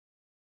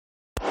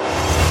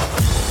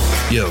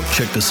Yo,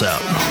 check this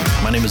out.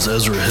 My name is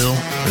Ezra Hill,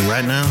 and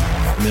right now,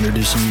 I'm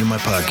introducing you to my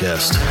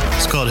podcast.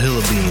 It's called Hill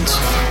of Beans.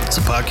 It's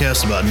a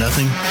podcast about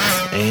nothing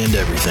and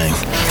everything.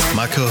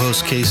 My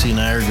co-host Casey and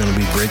I are going to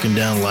be breaking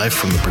down life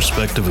from the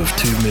perspective of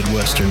two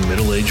Midwestern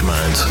middle-aged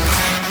minds.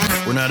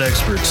 We're not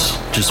experts,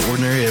 just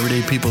ordinary,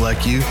 everyday people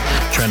like you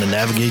trying to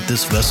navigate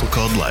this vessel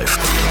called life.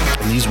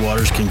 And these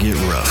waters can get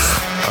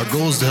rough. Our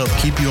goal is to help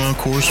keep you on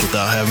course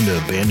without having to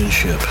abandon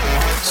ship.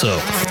 So,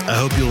 I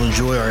hope you'll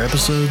enjoy our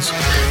episodes.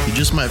 You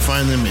just might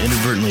find them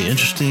inadvertently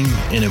interesting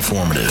and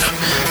informative.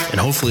 And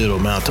hopefully it'll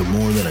amount to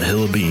more than a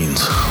hill of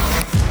beans.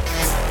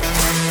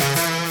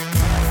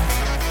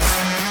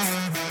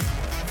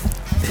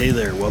 Hey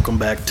there, welcome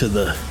back to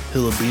the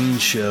Hill of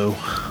Beans show.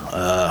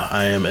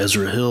 I am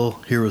Ezra Hill,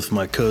 here with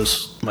my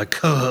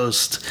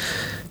co-host,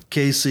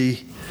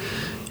 Casey.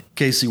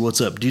 Casey,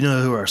 what's up? Do you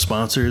know who our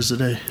sponsor is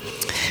today?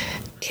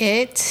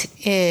 It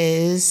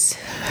is...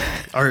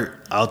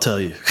 I'll tell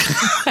you.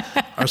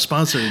 Our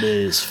sponsor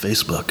today is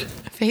Facebook.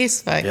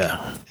 Facebook?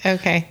 Yeah.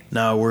 Okay.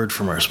 Now a word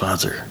from our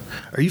sponsor.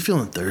 Are you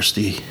feeling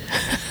thirsty?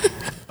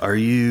 Are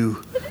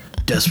you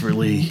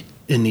desperately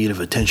in need of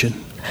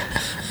attention?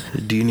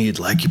 Do you need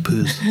likey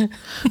poos?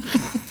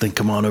 Then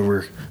come on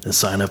over and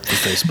sign up for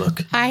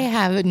Facebook. I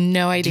have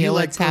no idea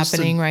what's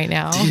happening right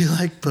now. Do you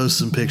like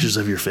posting pictures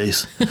of your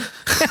face?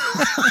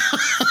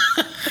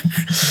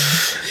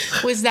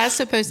 Was that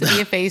supposed to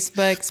be a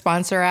Facebook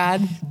sponsor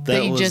ad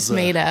that you just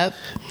made up?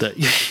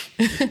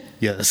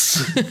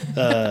 Yes.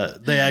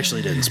 They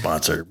actually didn't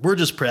sponsor. We're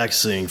just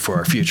practicing for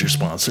our future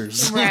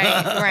sponsors.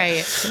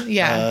 Right.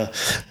 Yeah.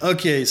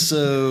 Okay,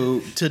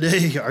 so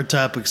today our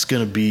topic's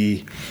going to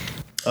be,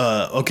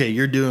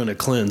 you're doing a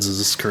cleanse. Is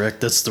this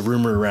correct? That's the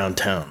rumor around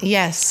town.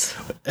 Yes.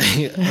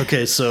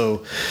 Okay,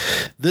 so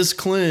this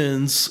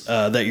cleanse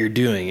that you're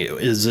doing,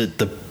 is it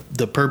the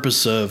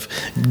purpose of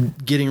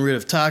getting rid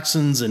of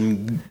toxins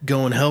and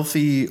going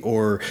healthy,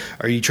 or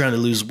are you trying to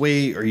lose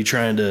weight? Are you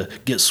trying to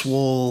get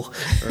swole?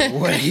 Or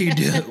what are you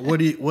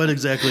doing? What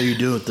exactly are you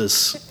doing with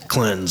this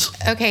cleanse?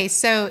 Okay,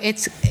 so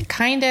it's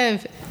kind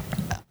of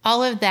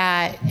all of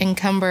that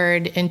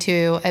encumbered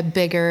into a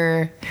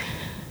bigger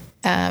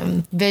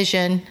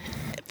vision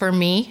for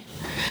me.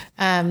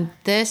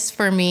 This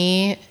for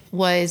me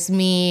was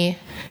me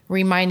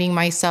reminding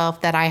myself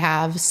that I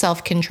have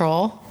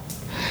self-control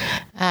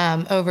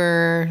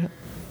over,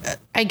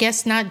 I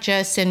guess, not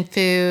just in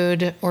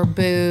food or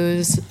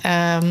booze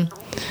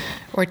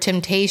or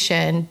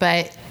temptation,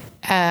 but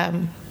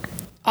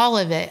all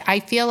of it. I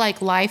feel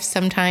like life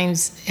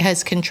sometimes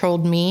has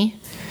controlled me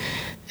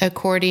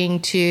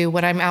according to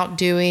what I'm out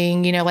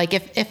doing. You know, like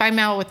if I'm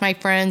out with my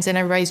friends and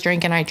everybody's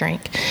drinking, I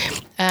drink.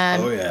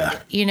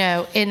 You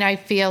know, and I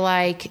feel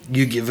like...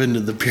 You give into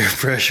the peer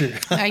pressure.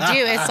 I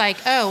do. It's like,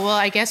 oh, well,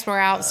 I guess we're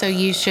out, so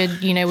we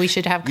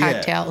should have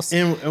cocktails.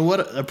 Yeah. And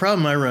what a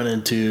problem I run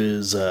into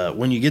is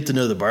when you get to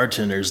know the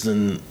bartenders,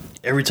 then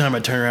every time I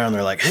turn around,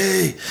 they're like,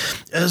 hey,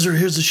 Ezra,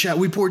 here's a shot.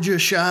 We poured you a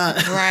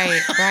shot.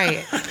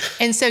 Right.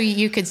 And so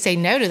you could say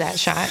no to that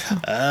shot.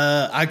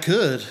 I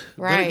could.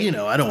 Right.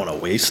 But, I don't want to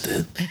waste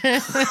it.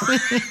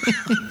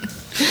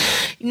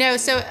 No,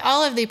 so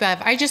all of the above.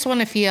 I just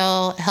want to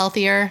feel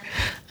healthier.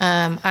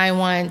 I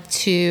want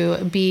to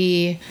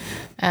be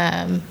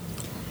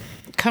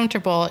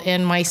comfortable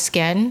in my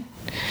skin.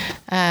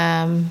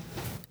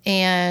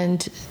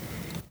 And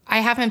I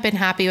haven't been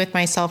happy with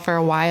myself for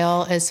a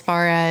while as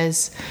far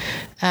as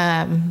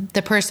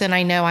the person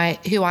I know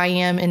who I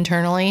am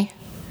internally.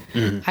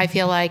 Mm-hmm. I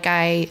feel like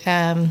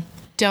I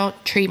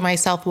don't treat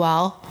myself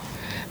well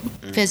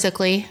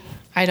physically.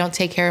 I don't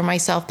take care of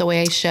myself the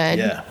way I should.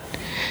 Yeah.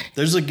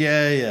 There's a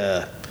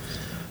guy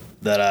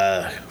that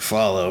I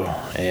follow,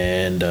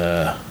 and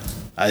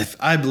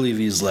I believe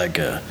he's like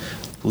a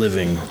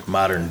living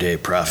modern day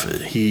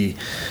prophet. He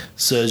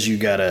says you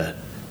gotta...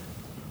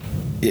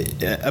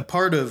 A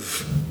part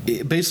of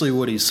basically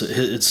what he said,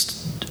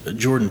 it's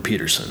Jordan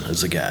Peterson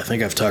is the guy. I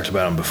think I've talked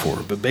about him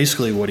before, but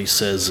basically what he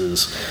says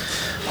is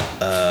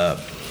a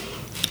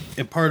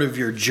part of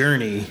your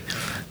journey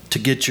to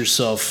get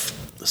yourself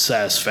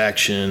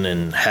satisfaction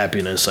and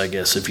happiness, I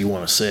guess, if you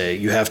want to say,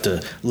 you have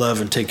to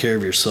love and take care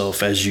of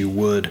yourself as you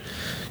would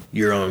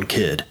your own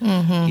kid.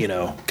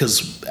 Mm-hmm.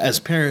 Because as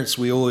parents,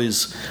 we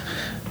always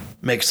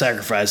make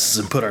sacrifices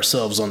and put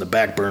ourselves on the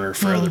back burner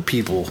for other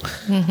people,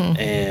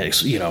 and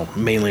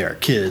mainly our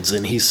kids.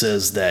 And he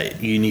says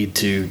that you need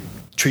to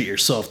treat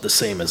yourself the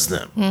same as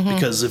them,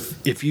 because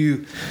if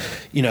you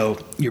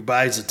your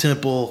body's a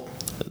temple,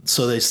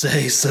 so they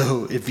say.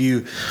 So if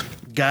you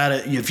got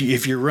it,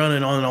 if you're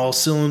running on all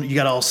cylinders, you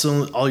got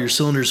all your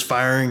cylinders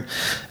firing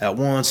at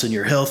once, and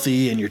you're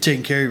healthy and you're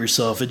taking care of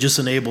yourself, it just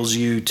enables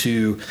you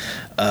to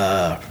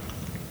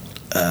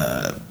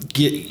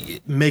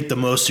make the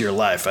most of your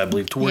life, I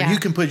believe, to where you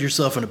can put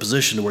yourself in a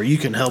position to where you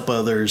can help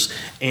others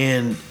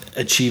and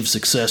achieve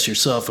success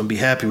yourself and be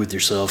happy with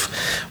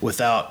yourself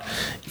without,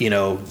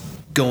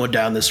 going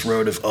down this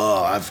road of,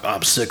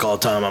 I'm sick all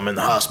the time, I'm in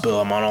the hospital,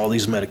 I'm on all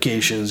these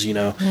medications,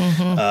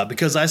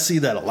 because I see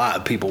that a lot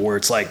of people where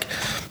it's like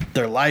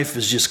their life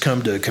has just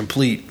come to a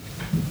complete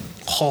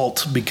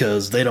halt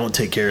because they don't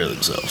take care of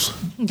themselves.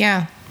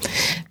 Yeah.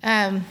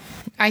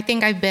 I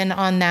think I've been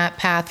on that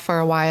path for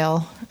a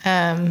while.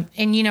 And,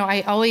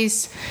 I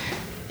always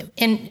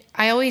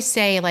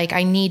say, like,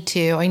 I need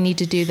to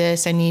do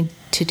this, I need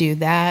to do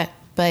that.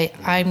 But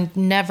I've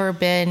never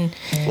been...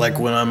 Like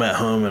when I'm at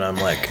home and I'm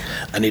like,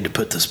 I need to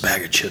put this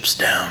bag of chips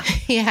down.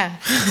 Yeah.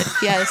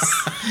 Yes.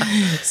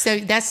 So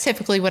that's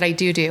typically what I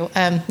do.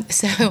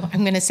 So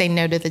I'm going to say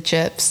no to the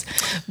chips.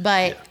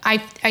 But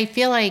yeah. I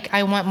feel like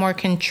I want more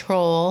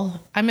control.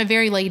 I'm a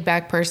very laid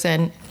back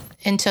person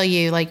until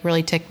you like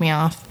really tick me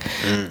off,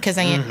 because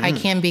I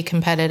can be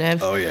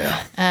competitive. Oh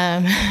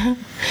yeah.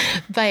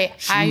 But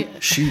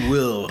she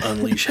will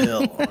unleash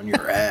hell on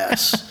your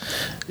ass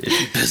if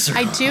you piss her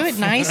off. I do it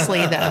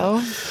nicely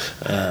though.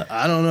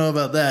 I don't know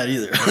about that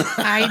either.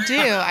 I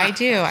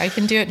do. I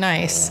can do it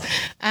nice.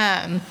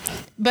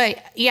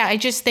 But yeah, I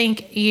just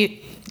think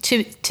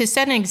to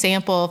set an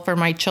example for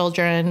my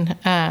children,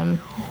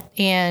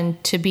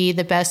 and to be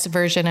the best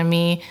version of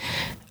me,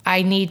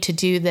 I need to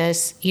do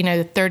this,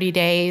 30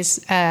 days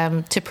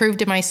to prove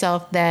to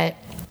myself that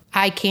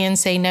I can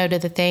say no to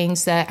the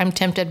things that I'm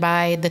tempted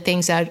by, the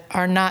things that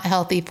are not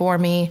healthy for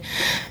me.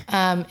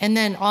 And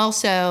then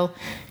also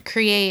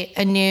create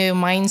a new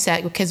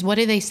mindset, because what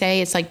do they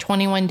say? It's like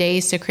 21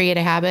 days to create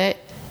a habit.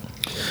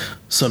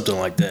 Something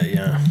like that,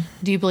 yeah.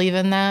 Do you believe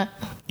in that?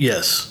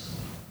 Yes,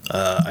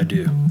 I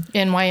do.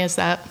 And why is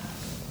that?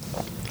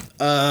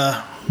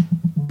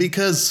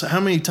 Because how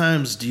many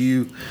times do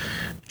you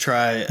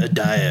try a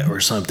diet or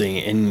something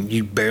and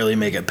you barely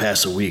make it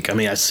past a week? I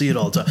mean, I see it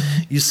all the time.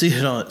 You see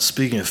it on,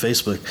 speaking of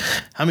Facebook,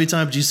 how many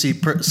times do you see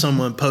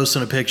someone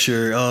posting a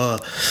picture, oh,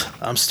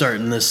 I'm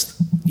starting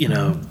this,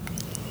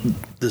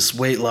 this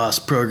weight loss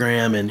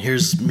program, and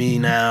here's me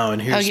now,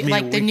 and here's me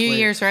like the New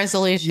Year's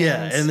resolutions.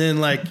 Yeah, and then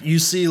like you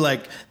see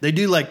like they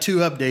do like 2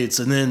 updates,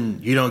 and then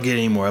you don't get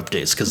any more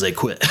updates because they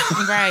quit.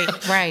 Right.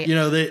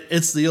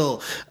 It's the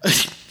old.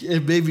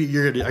 Maybe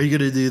are you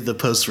gonna do the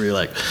post where you're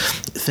like,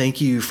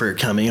 thank you for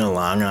coming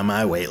along on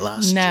my weight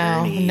loss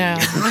journey? No,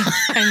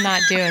 I'm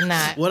not doing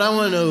that. What I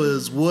want to know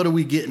is, what are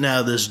we getting out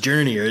of this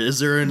journey? Or is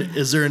there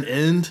an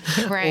end?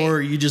 Right. Or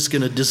are you just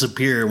gonna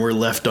disappear and we're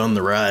left on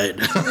the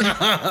ride?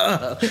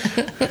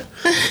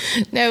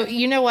 No,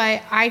 you know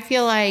what? I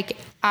feel like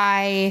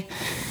I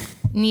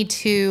need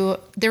to.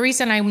 The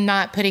reason I'm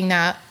not putting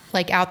that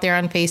like out there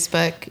on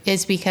Facebook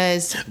is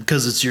because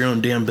it's your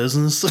own damn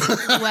business.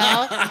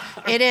 Well,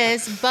 it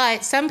is,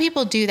 but some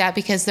people do that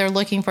because they're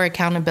looking for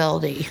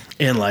accountability.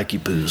 And likey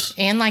poos.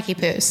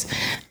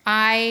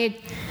 I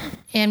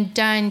am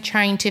done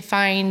trying to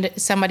find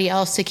somebody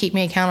else to keep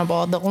me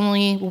accountable. The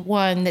only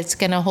one that's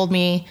going to hold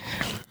me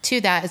to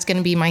that is going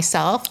to be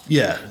myself.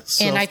 Yeah.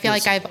 And I feel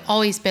like I've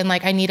always been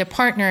like, I need a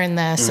partner in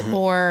this,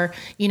 or,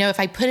 if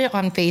I put it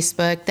on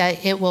Facebook,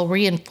 that it will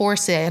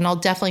reinforce it, and I'll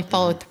definitely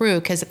follow through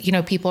because,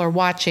 people are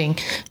watching.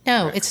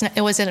 No, it's not,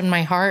 it wasn't in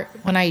my heart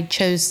when I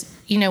chose,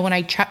 when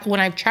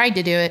I've tried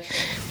to do it,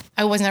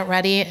 I wasn't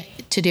ready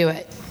to do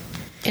it.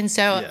 And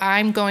so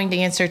I'm going to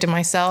answer to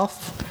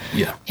myself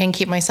and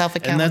keep myself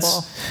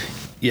accountable.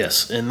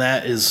 And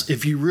that is,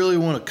 if you really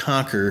want to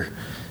conquer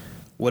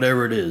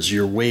whatever it is,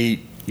 your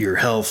weight, your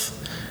health,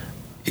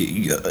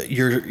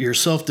 your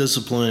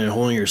self-discipline and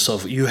holding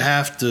yourself, you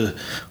have to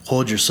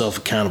hold yourself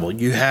accountable.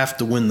 You have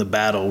to win the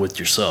battle with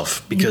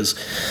yourself, because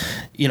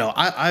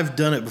I've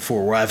done it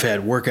before where I've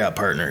had workout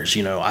partners,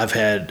 I've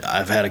had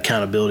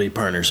accountability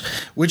partners,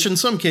 which in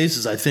some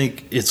cases I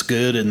think it's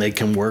good and they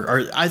can work,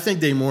 or I think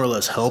they more or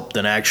less help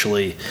than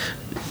actually.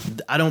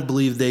 I don't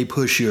believe they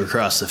push you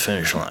across the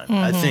finish line.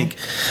 I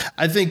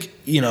think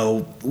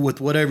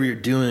with whatever you're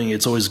doing,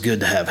 it's always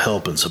good to have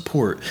help and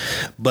support,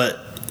 but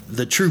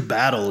the true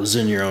battle is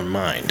in your own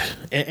mind.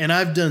 And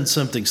I've done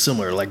something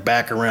similar, like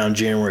back around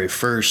January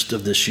 1st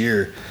of this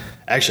year.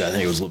 Actually, I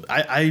think it was,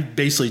 I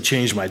basically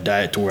changed my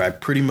diet to where I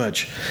pretty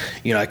much,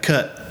 I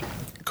cut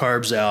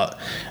carbs out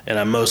and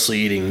I'm mostly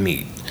eating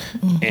meat.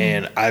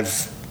 And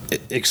I've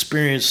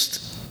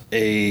experienced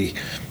a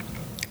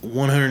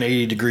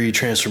 180-degree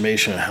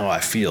transformation in how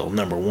I feel,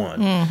 number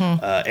one.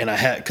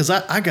 And because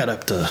I got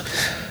up to,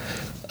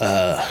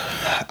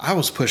 I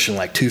was pushing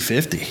like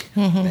 250,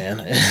 man.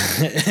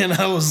 And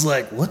I was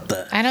like, what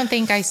the? I don't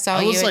think I saw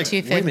you at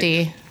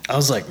 250. I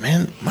was like,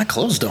 man, my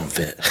clothes don't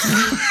fit.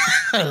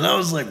 And I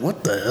was like,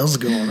 what the hell's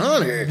going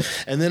on here?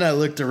 And then I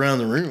looked around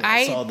the room and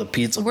I saw the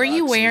pizza boxes. Were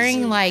you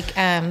wearing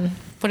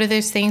what are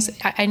those things?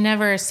 I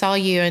never saw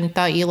you and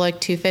thought you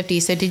looked 250.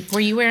 So were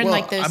you wearing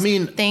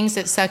those things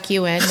that suck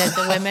you in that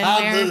the women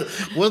wear?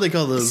 What do they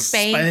call those?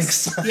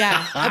 Spanks.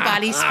 Yeah, a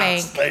body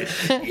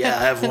spank. Yeah,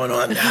 I have one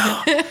on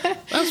now.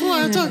 That's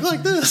why I talk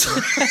like this.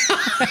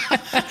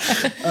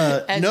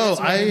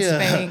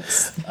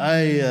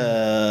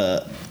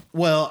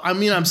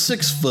 I'm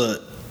 6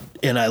 foot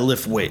and I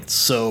lift weights,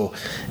 so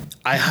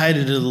I hide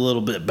it a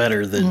little bit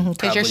better than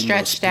because you're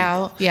stretched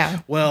out.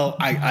 Yeah. Well,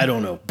 I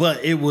don't know,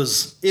 but it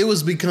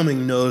was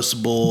becoming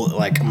noticeable.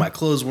 Like my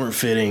clothes weren't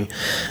fitting,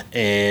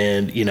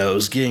 and it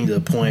was getting to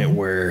the point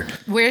where.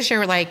 Where's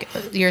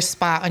your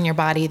spot on your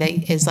body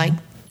that is like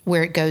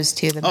where it goes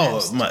to the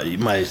most?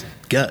 My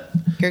gut.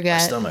 Your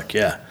gut. My stomach,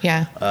 yeah.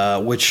 Yeah.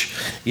 Which,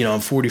 I'm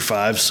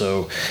 45,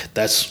 so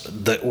that's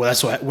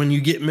what, when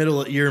you get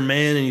you're a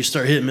man and you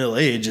start hitting middle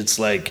age, it's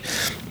like,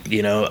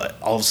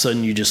 all of a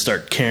sudden you just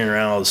start carrying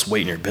around all this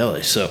weight in your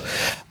belly. So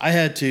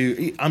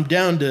I'm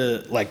down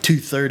to like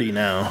 230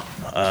 now,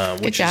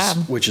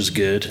 which is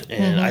good.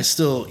 And I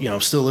still,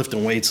 I'm still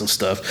lifting weights and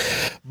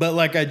stuff. But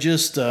like I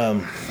just,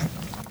 I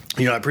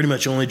pretty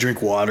much only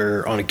drink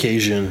water, on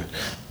occasion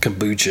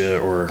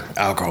kombucha or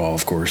alcohol,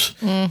 of course.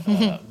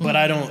 But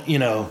I don't,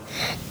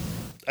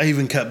 I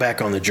even cut back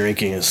on the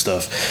drinking and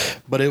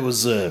stuff. But it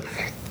was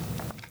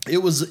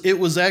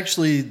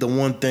actually the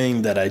one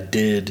thing that I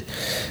did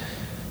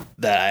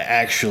that I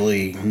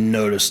actually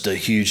noticed a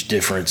huge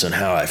difference in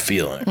how I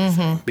feel.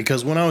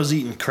 Because when I was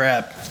eating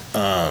crap,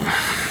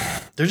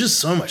 there's just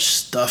so much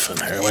stuff in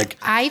there. Like,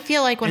 I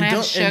feel like when I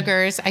have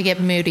sugars, I get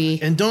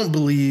moody. And don't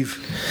believe,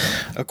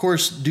 of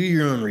course, do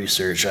your own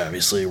research,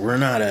 obviously. We're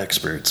not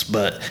experts,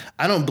 but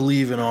I don't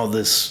believe in all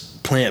this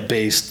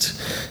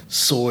plant-based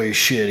soy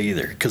shit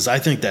either, because I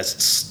think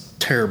that's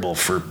terrible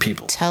for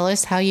people. Tell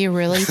us how you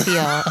really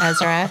feel,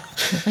 Ezra.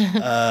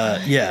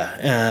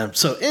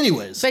 So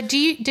anyways. But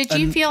did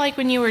you feel like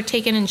when you were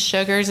taking in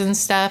sugars and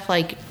stuff,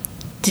 like,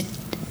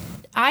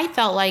 I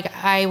felt like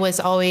I was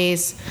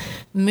always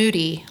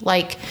moody,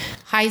 like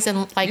high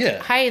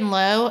and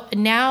low.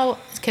 Now,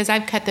 because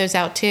I've cut those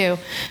out too,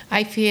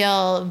 I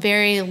feel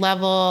very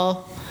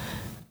level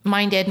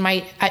minded,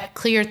 my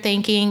clear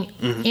thinking,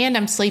 and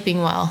I'm sleeping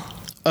well.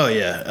 Oh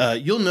yeah.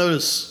 You'll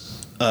notice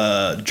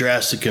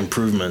drastic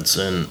improvements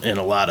in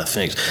a lot of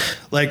things.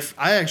 Like,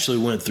 I actually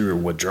went through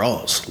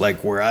withdrawals,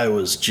 like where I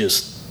was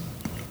just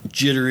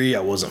jittery.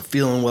 I wasn't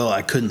feeling well.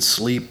 I couldn't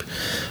sleep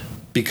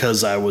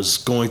because I was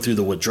going through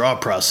the withdrawal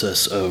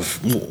process of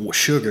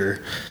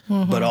sugar,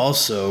 but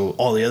also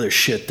all the other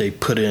shit they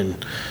put in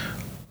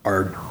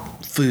our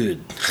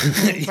food.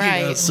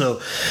 Right.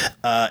 So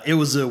it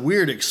was a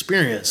weird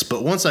experience,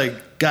 but once I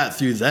got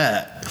through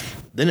that,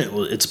 then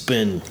it's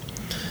been...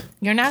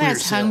 You're not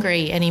as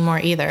hungry anymore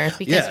either,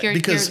 because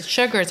your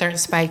sugars aren't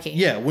spiking.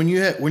 Yeah, when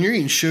you're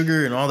eating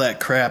sugar and all that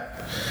crap,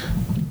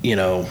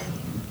 the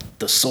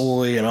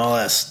soy and all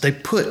that, they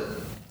put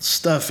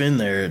stuff in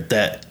there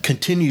that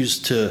continues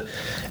to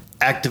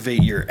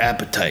activate your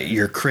appetite,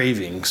 your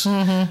cravings.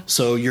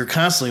 So you're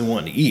constantly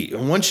wanting to eat.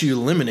 And once you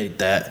eliminate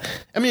that,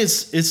 I mean,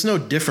 it's no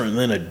different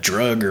than a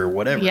drug or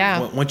whatever.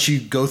 Yeah. Once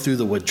you go through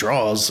the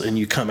withdrawals and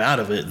you come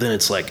out of it, then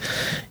it's like,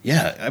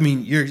 I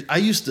mean, I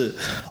used to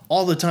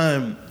all the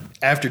time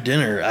after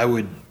dinner, I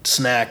would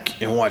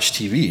snack and watch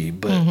TV,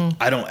 but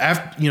I don't,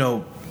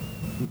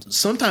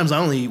 sometimes I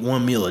only eat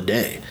one meal a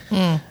day.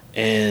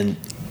 And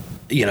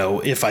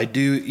if I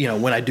do,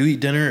 when I do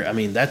eat dinner, I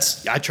mean, I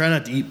try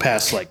not to eat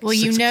past like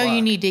 6 o'clock.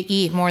 You need to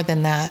eat more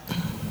than that,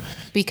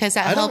 because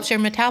that helps your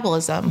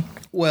metabolism.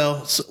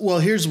 Well,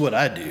 here's what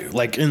I do.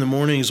 Like, in the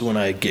mornings when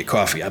I get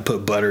coffee, I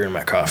put butter in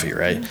my coffee,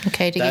 right?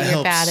 Okay, to get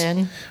your fat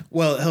in.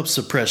 Well, it helps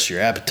suppress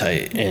your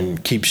appetite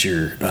and keeps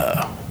your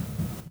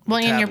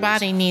and your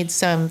body needs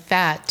some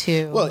fat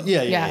too. Well,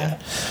 yeah.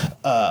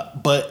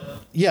 But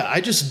yeah,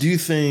 I just do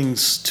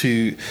things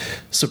to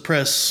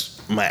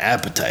suppress my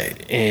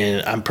appetite,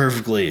 and I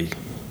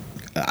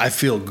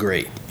feel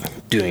great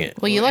doing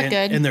it. Well, you look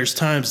good. And there's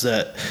times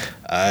that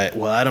I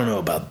don't know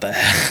about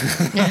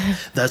that.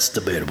 That's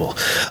debatable.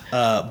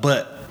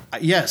 But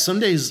yeah, some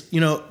days,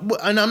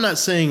 and I'm not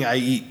saying I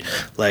eat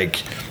like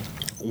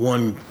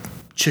one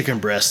chicken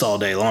breast all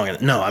day long.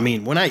 No, I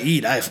mean, when I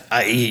eat,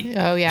 I eat.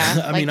 Oh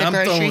yeah. I mean, the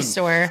grocery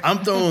store.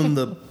 I'm throwing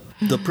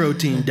the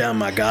protein down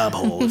my gob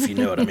hole, if you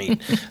know what I mean.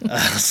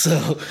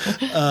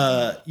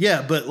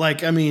 But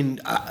like, I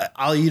mean,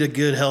 I'll eat a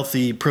good,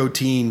 healthy,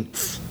 protein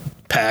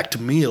packed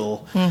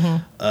meal.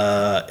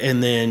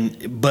 And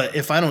then, but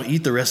if I don't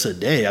eat the rest of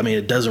the day, I mean,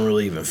 it doesn't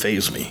really even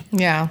faze me.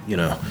 Yeah.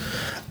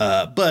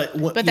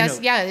 But that's,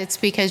 it's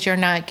because you're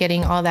not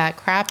getting all that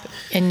crap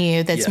in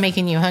you that's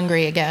making you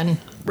hungry again.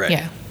 Right.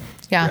 Yeah.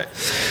 Yeah. Right.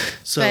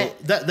 So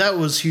that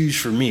was huge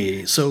for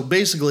me. So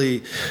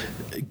basically,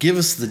 give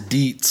us the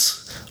deets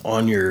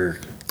on your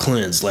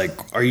cleanse.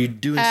 Like, are you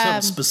doing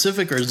something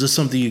specific, or is this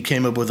something you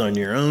came up with on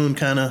your own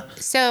kind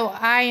of? So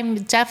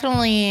I'm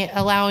definitely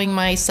allowing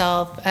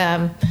myself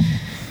a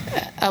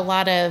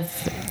lot of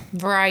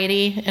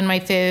variety in my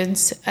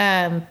foods,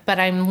 but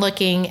I'm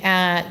looking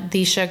at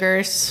the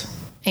sugars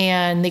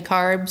and the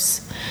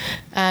carbs.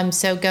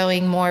 So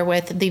going more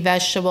with the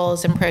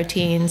vegetables and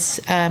proteins,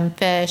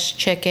 fish,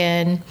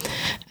 chicken,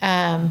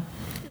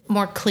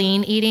 more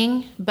clean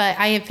eating. But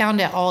I have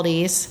found at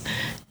Aldi's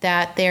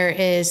that there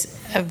is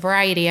a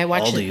variety.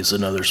 Aldi's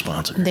another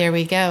sponsor. There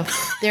we go.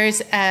 There's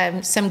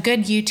some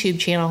good YouTube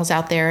channels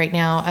out there right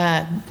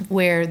now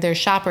where there's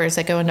shoppers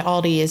that go into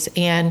Aldi's,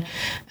 and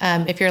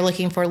if you're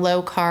looking for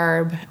low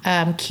carb,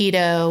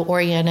 keto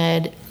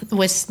oriented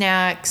with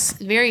snacks,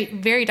 very,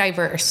 very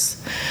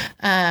diverse.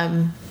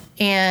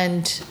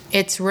 And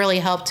it's really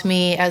helped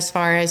me as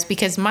far as,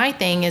 because my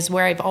thing is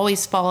where I've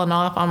always fallen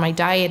off on my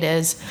diet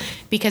is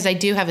because I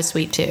do have a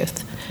sweet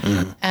tooth,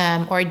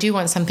 or I do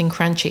want something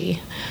crunchy.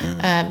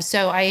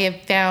 So I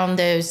have found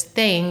those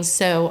things.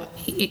 So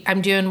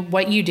I'm doing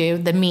what you do,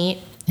 the meat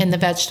and the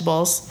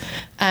vegetables.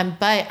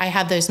 But I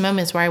have those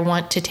moments where I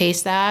want to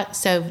taste that.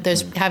 So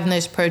having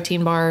those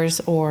protein bars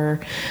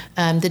or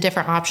the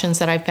different options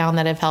that I've found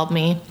that have helped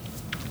me.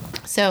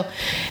 So,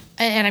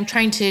 and I'm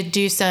trying to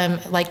do some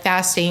like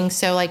fasting.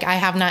 So like I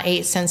have not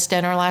ate since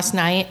dinner last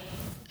night.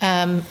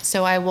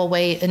 So I will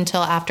wait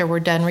until after we're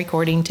done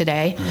recording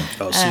today.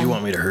 Oh, so you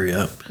want me to hurry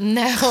up?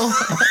 No,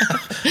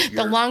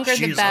 the longer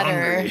the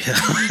better.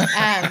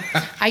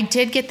 I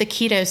did get the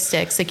keto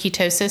sticks, the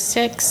ketosis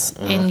sticks,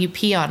 and you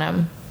pee on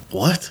them.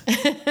 What?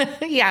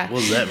 Yeah. What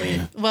does that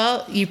mean?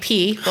 Well, you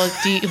pee. Well,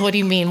 what do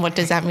you mean? What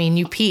does that mean?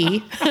 You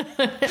pee.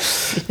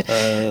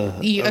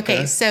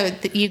 Okay, so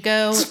you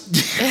go.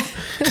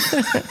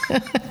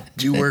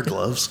 Do you wear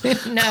gloves?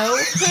 No.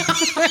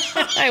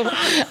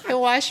 I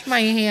wash my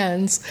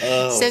hands.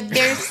 Oh. So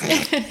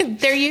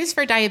they're used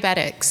for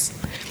diabetics.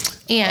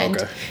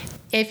 And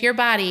if your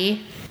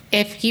body,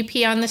 if you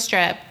pee on the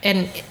strip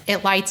and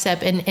it lights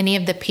up in any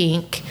of the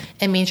pink,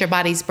 it means your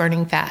body's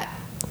burning fat.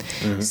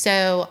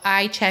 So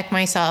I check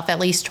myself at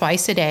least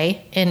twice a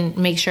day and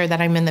make sure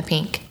that I'm in the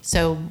pink.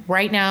 So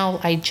right now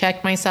I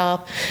check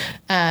myself.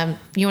 You want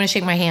to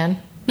shake my hand?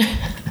 No.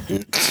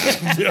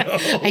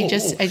 I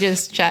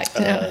just checked.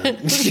 Okay,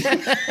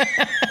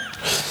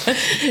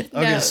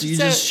 so you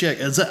just check.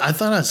 I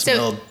thought I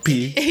smelled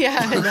pee.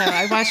 Yeah, no,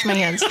 I wash my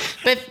hands.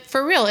 But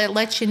for real, it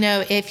lets you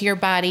know if your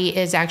body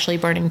is actually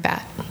burning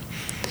fat.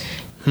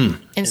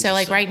 And so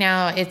like right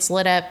now it's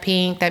lit up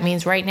pink. That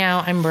means right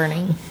now I'm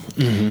burning.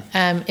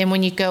 And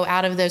when you go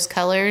out of those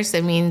colors,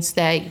 it means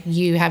that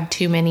you have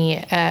too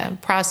many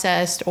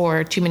processed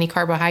or too many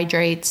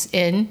carbohydrates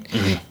in,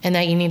 and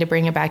that you need to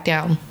bring it back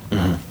down.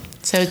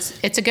 So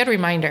it's a good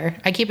reminder.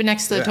 I keep it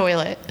next to the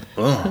toilet.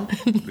 Oh,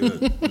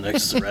 good. Right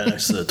next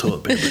to the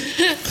toilet paper.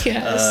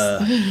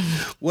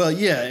 Yes. Well,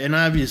 yeah, and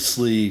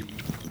obviously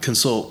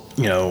consult,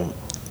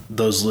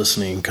 those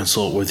listening,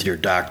 consult with your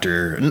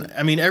doctor. And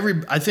I mean,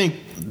 I think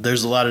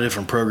there's a lot of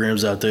different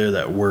programs out there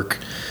that work.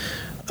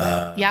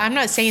 Yeah, I'm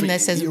not saying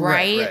this is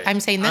right. I'm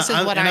saying this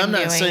is what I'm doing. I'm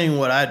not saying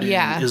what I do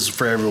is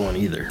for everyone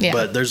either. Yeah.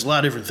 But there's a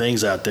lot of different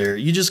things out there.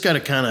 You just got to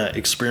kind of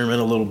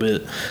experiment a little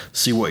bit,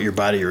 see what your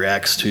body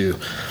reacts to,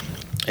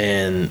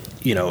 and,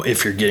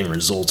 if you're getting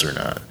results or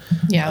not.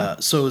 Yeah.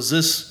 So is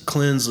this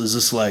cleanse, is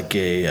this like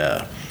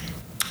a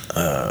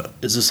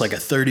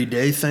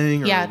 30-day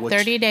thing? Or yeah,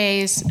 30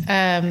 days.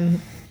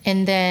 And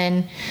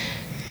then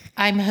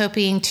I'm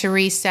hoping to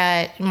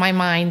reset my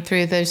mind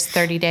through those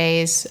 30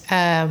 days.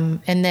 And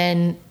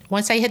then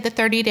once I hit the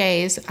 30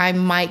 days, I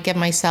might give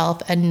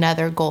myself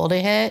another goal to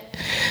hit.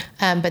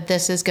 But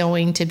this is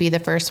going to be the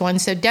first one.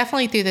 So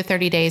definitely through the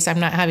 30 days, I'm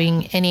not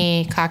having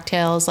any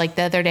cocktails. Like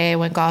the other day I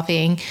went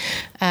golfing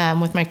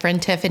with my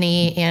friend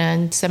Tiffany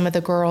and some of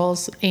the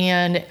girls.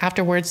 And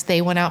afterwards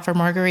they went out for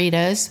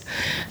margaritas.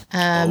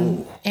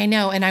 I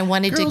know. And I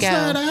wanted to go.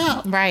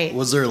 Out. Right.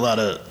 Was there a lot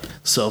of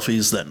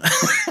selfies then?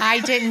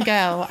 I didn't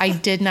go. I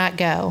did not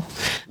go.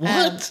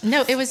 What?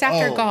 No, it was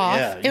after golf.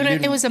 Yeah,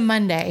 it was a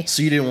Monday.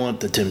 So you didn't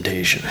want the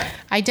temptation.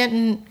 I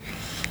didn't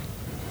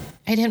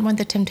want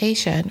the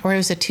temptation, or it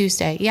was a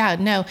Tuesday. Yeah,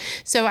 no.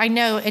 So I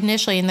know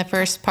initially in the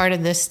first part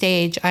of this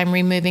stage, I'm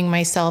removing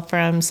myself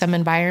from some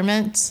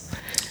environments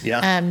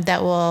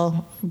that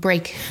will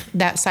break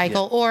that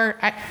cycle. Yeah. Or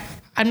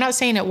I'm not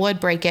saying it would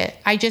break it.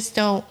 I just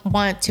don't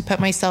want to put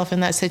myself in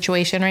that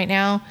situation right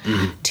now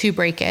to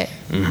break it.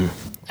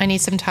 I need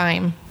some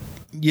time.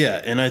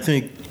 Yeah, and I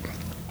think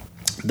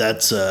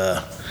that's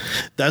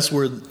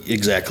where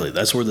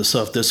the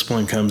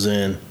self-discipline comes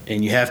in,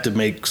 and you have to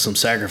make some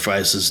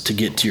sacrifices to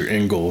get to your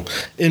end goal.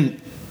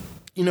 And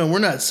we're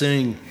not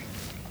saying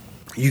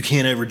you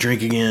can't ever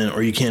drink again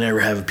or you can't ever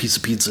have a piece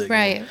of pizza again.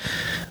 Right.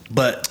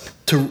 But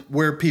to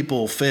where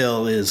people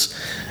fail is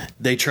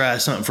they try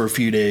something for a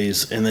few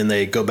days and then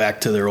they go back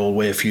to their old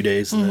way a few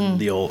days, and then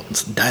the old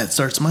diet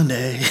starts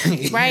Monday.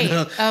 Right.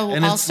 Oh,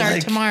 and I'll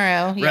start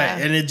tomorrow. Yeah.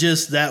 Right. And it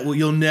just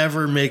you'll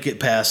never make it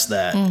past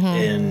that.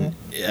 And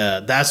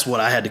that's what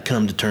I had to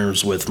come to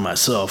terms with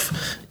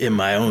myself in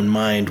my own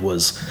mind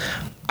was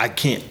I'm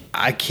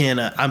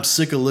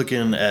sick of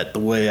looking at the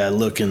way I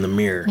look in the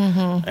mirror,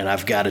 and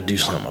I've got to do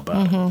something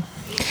about it.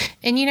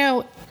 And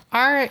you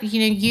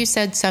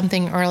said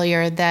something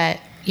earlier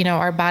that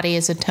our body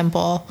is a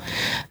temple,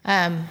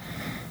 and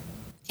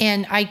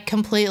I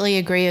completely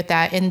agree with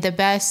that. And the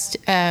best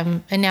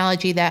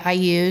analogy that I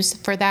use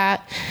for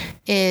that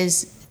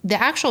is the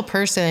actual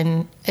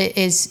person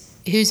is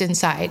who's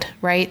inside,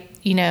 right?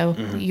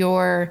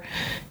 Your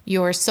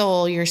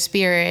soul, your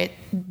spirit,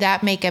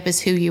 that makeup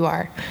is who you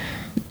are.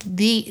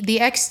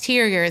 The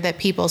exterior that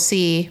people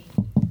see,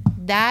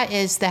 that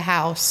is the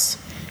house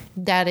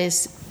that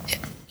is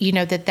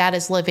that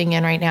is living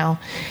in right now.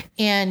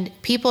 And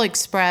people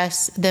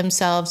express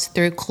themselves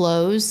through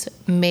clothes,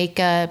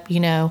 makeup,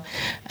 the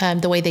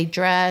way they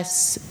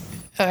dress,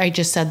 I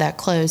just said that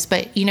clothes,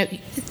 but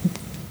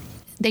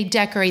they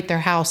decorate their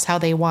house how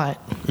they want,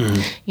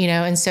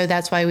 and so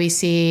that's why we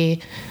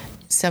see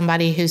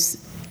somebody who's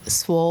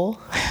swole.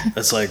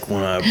 That's like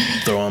when I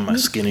throw on my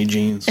skinny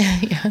jeans.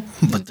 Yeah.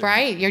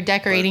 Right. You're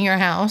decorating your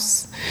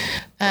house.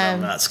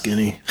 I'm not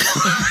skinny.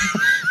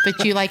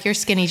 But you like your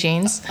skinny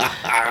jeans.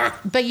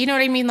 But you know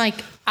what I mean?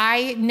 Like,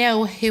 I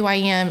know who I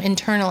am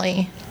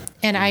internally,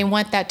 and I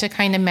want that to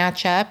kind of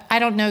match up. I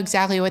don't know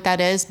exactly what that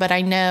is, but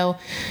I know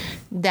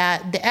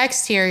that the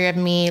exterior of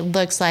me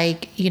looks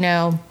like,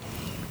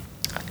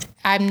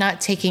 I'm not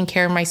taking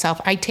care of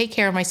myself. I take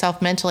care of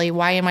myself mentally.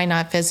 Why am I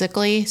not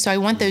physically? So I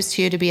want those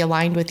two to be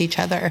aligned with each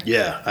other.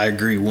 Yeah, I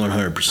agree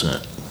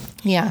 100%.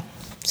 Yeah.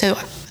 So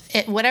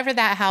whatever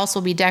that house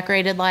will be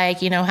decorated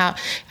like, how,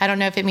 I don't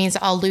know if it means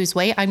I'll lose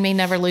weight. I may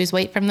never lose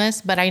weight from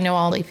this, but I know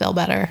I'll feel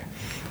better.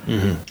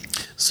 Mm-hmm.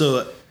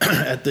 So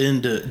at the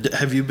end,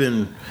 have you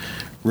been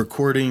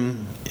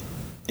recording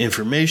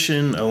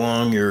information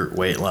along your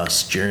weight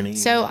loss journey?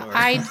 So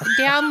I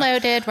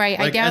downloaded, right?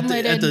 Like at the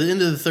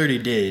end of the 30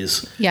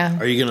 days, yeah.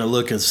 Are you going to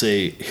look and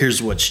say,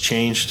 here's what's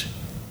changed?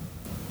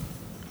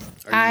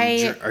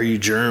 Are you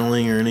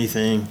journaling or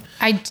anything?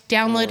 I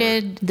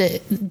downloaded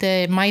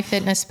the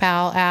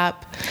MyFitnessPal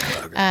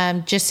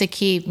app just to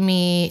keep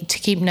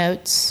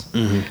notes,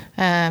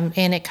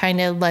 and it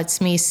kind of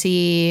lets me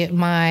see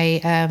my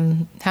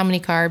how many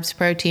carbs,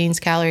 proteins,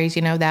 calories,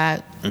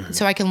 that,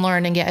 so I can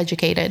learn and get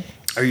educated.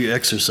 Are you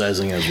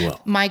exercising as well?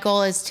 My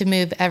goal is to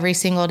move every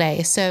single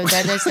day. So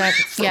that is that.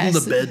 From the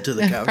bed to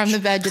the couch. From the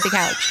bed to the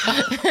couch.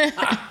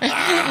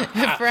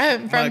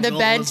 from the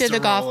bed to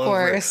the golf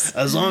course.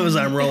 As long as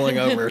I'm rolling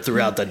over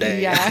throughout the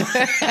day. Yeah.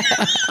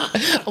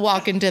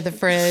 Walk into the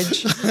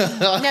fridge.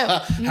 No.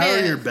 How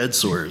are your bed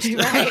sores?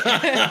 Right.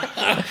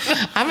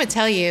 I'm gonna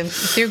tell you,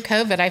 through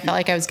COVID, I felt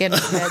like I was getting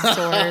bed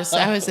sores.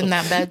 I was in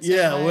that bed.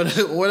 Yeah.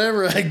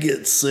 Whenever I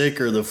get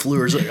sick or the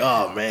flu, it's like,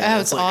 oh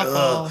man, it's like,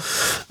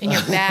 awful. And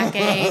your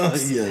back.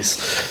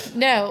 Yes.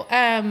 No,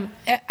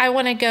 I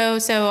want to go.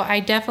 So I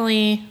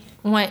definitely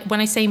want,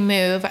 when I say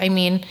move, I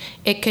mean,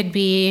 it could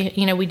be,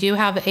 we do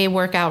have a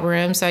workout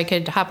room, so I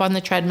could hop on the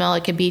treadmill.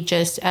 It could be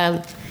just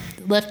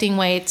lifting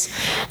weights,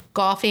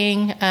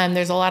 golfing.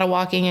 There's a lot of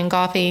walking and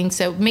golfing.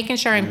 So making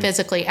sure I'm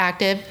physically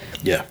active.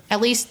 Yeah.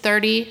 At least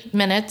 30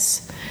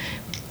 minutes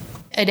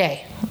a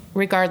day,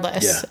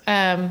 regardless.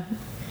 Yeah.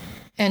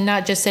 And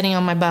not just sitting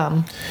on my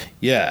bum.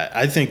 Yeah.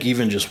 I think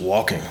even just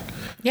walking.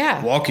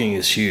 Yeah. Walking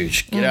is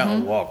huge. Get out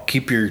and walk.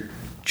 Keep your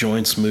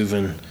joints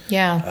moving.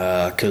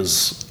 Yeah.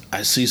 Because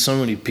I see so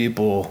many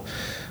people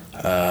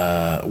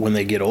when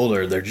they get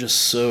older, they're just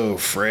so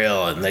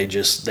frail, and they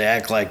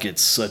act like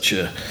it's such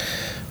a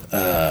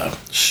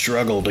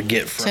struggle to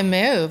get to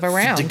move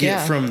around, to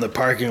get from the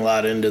parking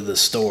lot into the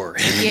store,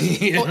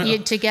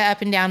 to get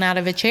up and down out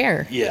of a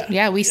chair.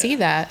 Yeah. We see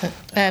that.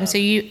 So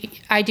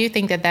I do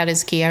think that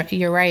is key.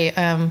 You're right.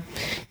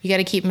 You got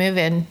to keep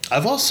moving.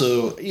 I've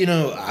also,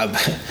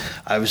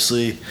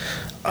 obviously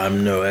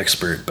I'm no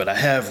expert, but I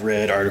have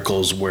read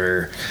articles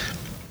where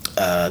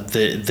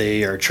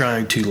they are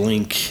trying to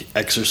link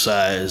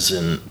exercise,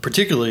 and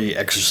particularly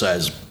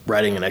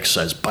riding an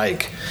exercise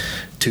bike,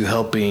 to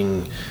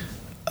helping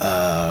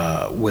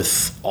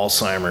with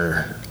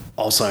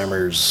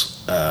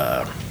Alzheimer's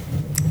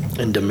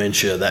and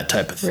dementia, that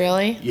type of thing.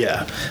 Really?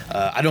 Yeah.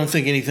 I don't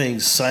think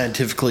anything's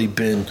scientifically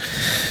been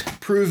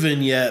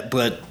proven yet,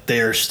 but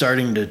they're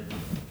starting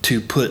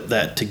to put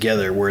that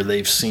together where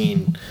they've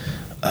seen.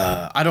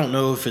 I don't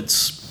know if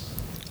it's.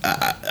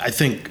 I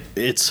think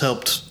it's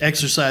helped.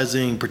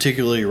 Exercising,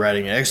 particularly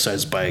riding an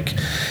exercise bike,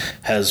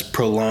 has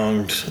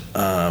prolonged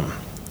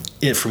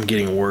it from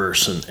getting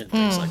worse and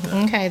things like that.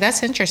 Okay,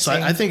 that's interesting.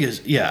 So I think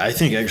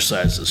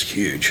exercise is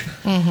huge.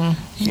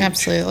 Huge.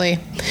 Absolutely.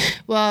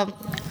 Well,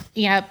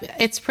 yeah,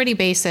 it's pretty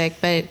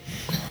basic, but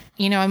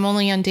I'm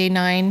only on day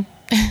 9,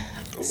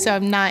 so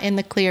I'm not in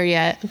the clear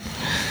yet.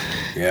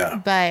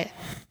 Yeah. But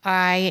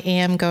I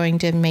am going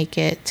to make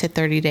it to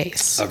 30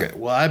 days. Okay.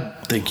 Well, I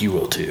think you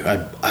will too.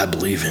 I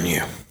believe in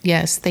you.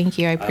 Yes, thank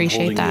you. I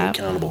appreciate that.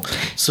 I'm holding you accountable.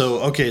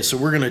 So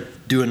we're going to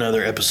do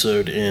another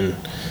episode in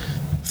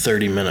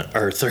 30 minutes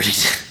or 30.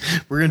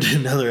 We're going to do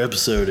another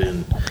episode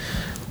in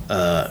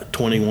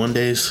 21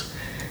 days.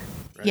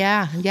 Right?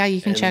 Yeah,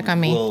 you can check on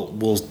me.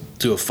 We'll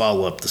do a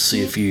follow-up to see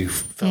if you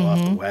fell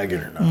off the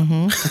wagon or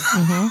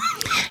not.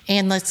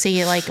 And let's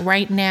see, like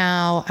right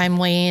now I'm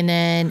weighing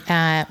in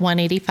at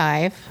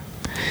 185.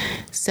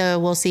 So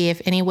we'll see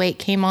if any weight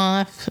came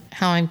off,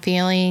 how I'm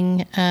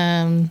feeling,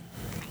 and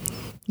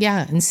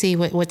see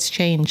what's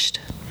changed.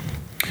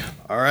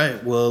 All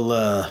right.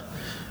 Well,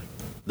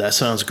 that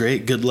sounds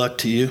great. Good luck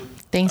to you.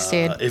 Thanks,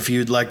 dude. If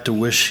you'd like to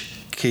wish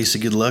Casey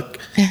good luck,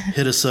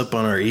 hit us up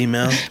on our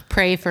email.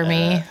 Pray for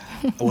me.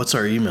 What's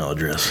our email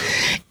address?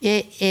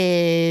 It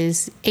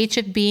is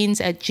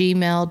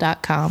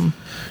hofbeans@gmail.com.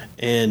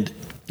 And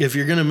if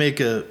you're going to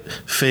make a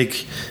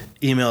fake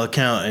email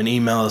account and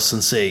email us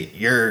and say,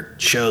 your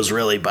show's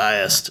really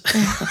biased,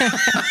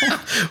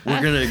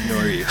 we're going to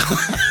ignore you.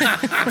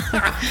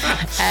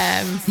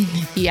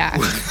 Yeah.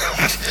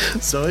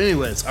 So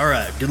anyways, all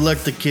right. Good luck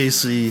to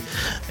Casey,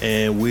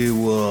 and we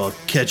will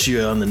catch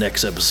you on the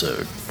next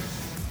episode.